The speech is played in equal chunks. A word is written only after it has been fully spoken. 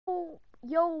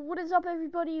Yo, what is up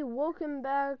everybody? Welcome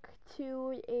back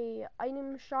to a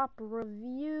item shop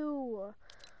review.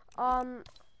 I'm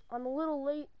a little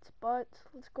late, but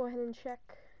let's go ahead and check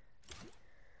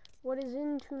what is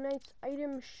in tonight's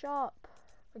item shop.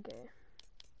 Okay.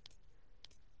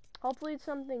 Hopefully it's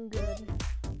something good.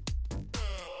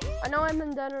 I know I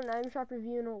haven't done an item shop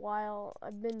review in a while.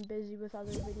 I've been busy with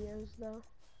other videos though.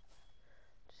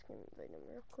 Just gonna invite him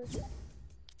real quick.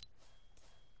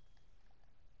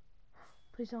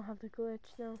 Please don't have the glitch,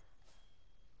 no.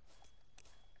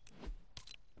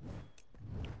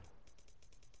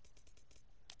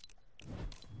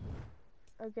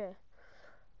 Okay.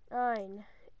 9,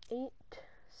 8,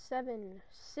 7,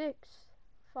 6,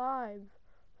 5,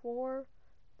 4,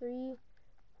 3,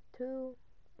 2,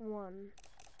 1.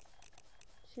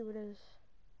 Let's see what it is.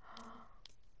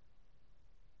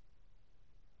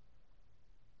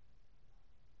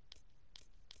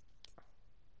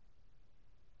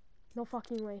 No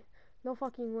fucking way. No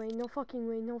fucking way. No fucking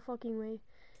way. No fucking way.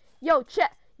 Yo,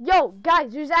 chat. Yo,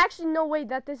 guys, there's actually no way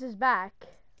that this is back.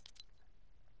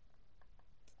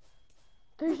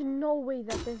 There's no way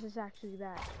that this is actually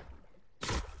back.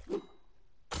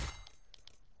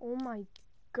 Oh my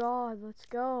god, let's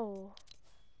go.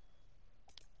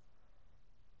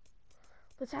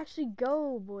 Let's actually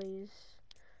go, boys.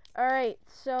 Alright,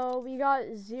 so we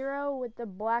got Zero with the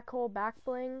black hole back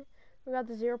bling. We got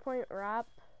the 0-point wrap.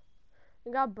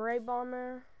 We got Bright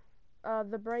Bomber,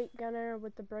 the Bright Gunner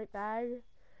with the Bright Bag,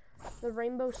 the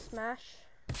Rainbow Smash,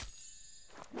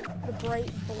 the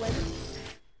Bright Blimp.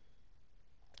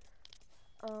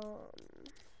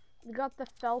 We got the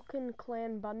Falcon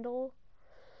Clan bundle.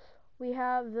 We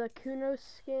have the Kuno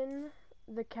skin,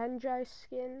 the Kenjai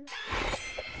skin,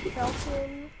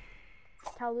 Falcon,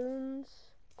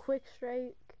 Talons, Quick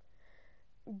Strike,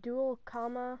 Dual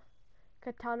Kama,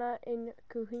 Katana, and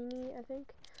Kuhini, I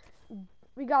think.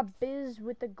 We got Biz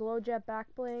with the Glowjet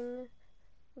back bling.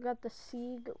 We got the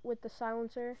Sieg with the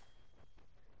silencer.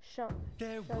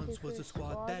 There once was a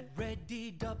squad that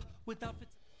readied up with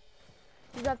outfits.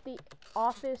 We got the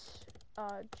Office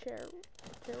chair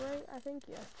right? I think,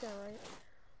 yeah, chair right.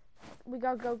 We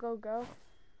got Go Go Go.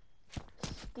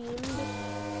 Steamed.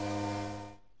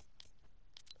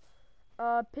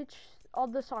 Pitch. All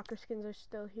the soccer skins are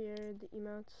still here. The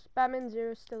emotes. Batman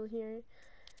Zero is still here.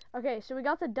 Okay, so we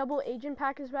got the Double Agent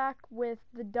pack is back with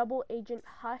the Double Agent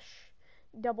Hush,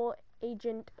 Double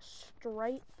Agent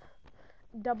Stripe,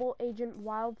 Double Agent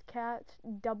Wildcat,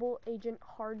 Double Agent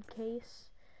Hard Case,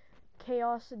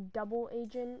 Chaos Double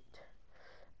Agent,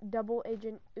 Double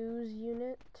Agent Ooze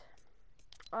unit.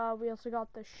 We also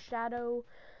got the Shadow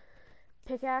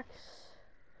Pickaxe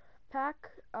pack.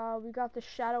 We got the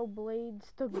Shadow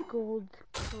Blades, the Gold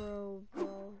Crow,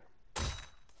 bro.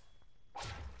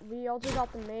 We also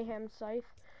got the Mayhem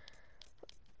Scythe.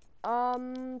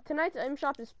 Tonight's item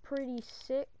shop is pretty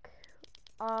sick.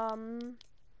 Yeah,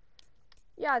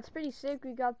 it's pretty sick.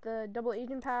 We got the Double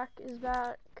Agent pack is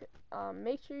back.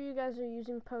 Make sure you guys are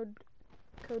using code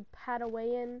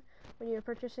PADAWAYIN when you're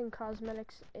purchasing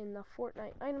cosmetics in the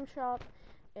Fortnite item shop.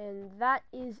 And that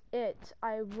is it.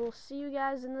 I will see you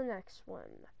guys in the next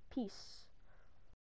one. Peace.